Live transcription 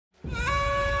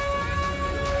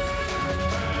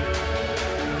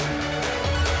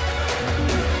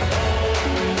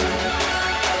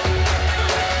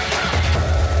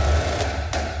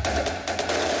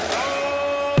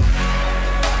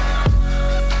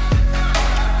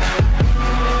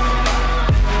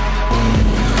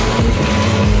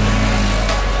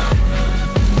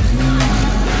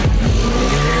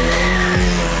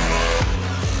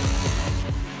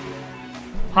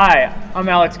Hi, I'm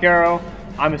Alex Garrow.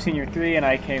 I'm a senior 3 and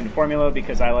I came to Formula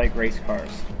because I like race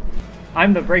cars.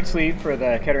 I'm the brakes lead for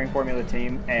the Kettering Formula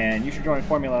team, and you should join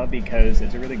Formula because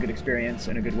it's a really good experience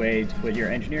and a good way to put your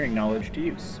engineering knowledge to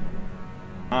use.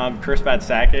 I'm Chris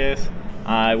Batsakis.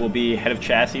 I will be head of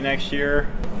chassis next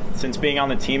year. Since being on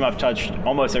the team, I've touched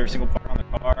almost every single part on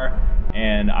the car,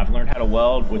 and I've learned how to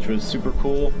weld, which was super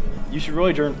cool. You should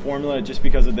really join Formula just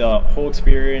because of the whole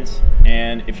experience,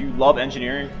 and if you love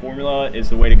engineering, Formula is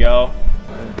the way to go.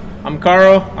 I'm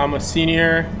Caro. I'm a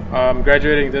senior. I'm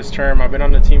graduating this term. I've been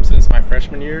on the team since my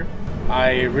freshman year.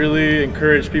 I really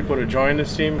encourage people to join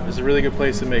this team. It's a really good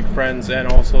place to make friends and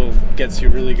also gets you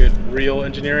really good real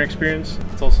engineering experience.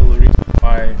 It's also the reason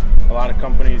why a lot of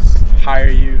companies hire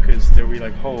you, because they'll be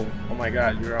like, oh my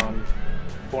God, you're on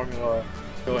Formula.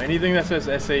 So anything that says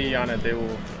SAE on it, they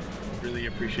will really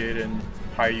appreciate it and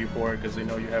hire you for it because they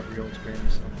know you have real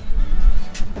experience.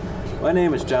 My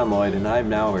name is John Lloyd, and I'm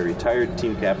now a retired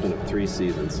team captain of 3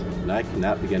 seasons, and I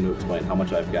cannot begin to explain how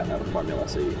much I've gotten out of Formula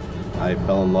SAE. I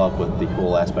fell in love with the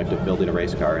whole aspect of building a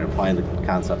race car and applying the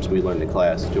concepts we learned in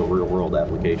class to a real-world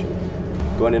application.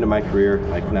 Going into my career,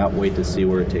 I cannot wait to see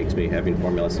where it takes me having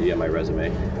Formula SAE on my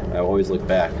resume. I always look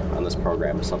back on this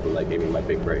program as something that gave me my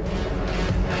big break.